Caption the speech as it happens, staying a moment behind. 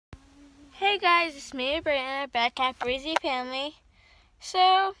Hey guys, it's me, Brandon, back at Breezy Family.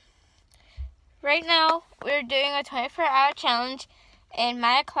 So, right now, we're doing a 24-hour challenge in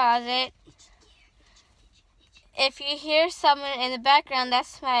my closet. If you hear someone in the background,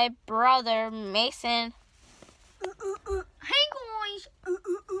 that's my brother, Mason. Hey guys!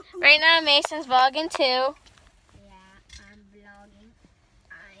 Right now, Mason's vlogging too. Yeah, I'm vlogging.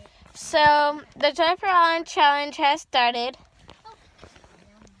 So, the 24-hour challenge has started.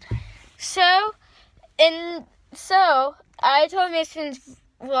 So, I told Mason to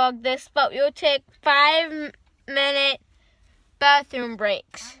vlog this, but we'll take 5-minute bathroom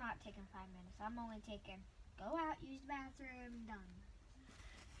breaks. I'm not taking 5 minutes. I'm only taking go out, use the bathroom, done.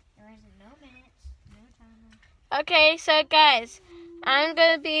 There isn't no minutes, no timer. Okay, so guys, I'm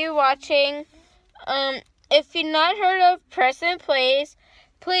gonna be watching. If you've not heard of Preston Plays,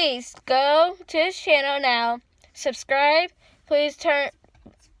 please go to his channel now. Subscribe. Please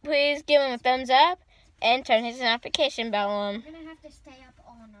give him a thumbs up and turn his notification bell on. We're gonna have to stay up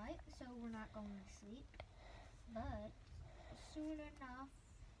all night, so we're not going to sleep. But soon enough.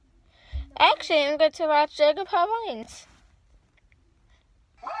 Actually, I'm going to watch Jacob Hawaiians.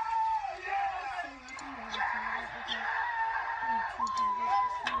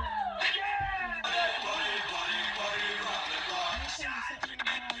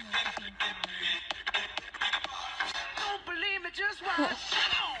 Don't believe me, just watch.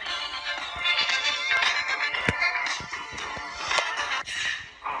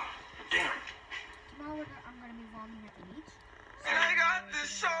 Tomorrow I'm gonna be vlogging at the beach. I got the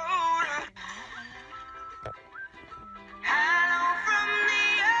soda. Hello from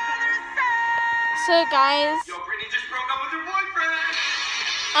the other side. So guys, Yo, Brittany just broke up with her boyfriend.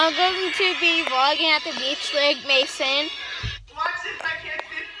 I'm going to be vlogging at the beach with Mason. Watch this, I can't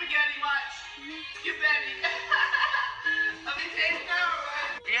say spaghetti, watch. Spaghetti. Let me taste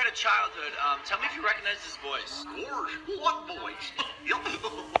now. If you had a childhood, tell me if you recognize his voice. Or what voice?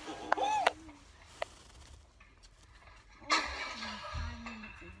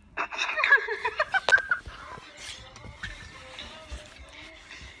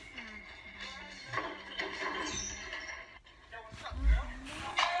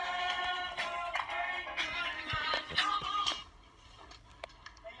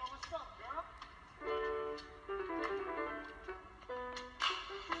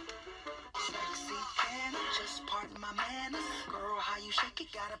 Just pardon my manners. Girl, how you shake it,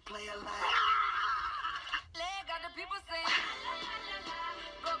 gotta play a line. Got the people saying,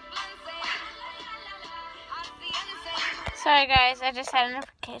 Brooklyn saying, I see anything. Sorry guys, I just had a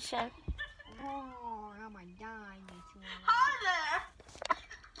notification. Oh, how am I dying? Hi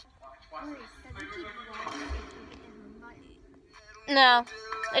Wait, does it keep vlogging if you hit the home button? No,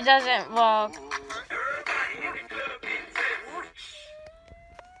 it doesn't vlog.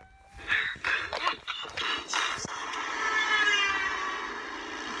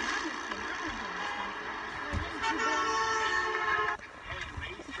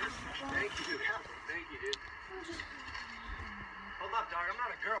 Thank you, dude. Hold up, dog. I'm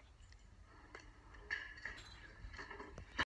not a girl.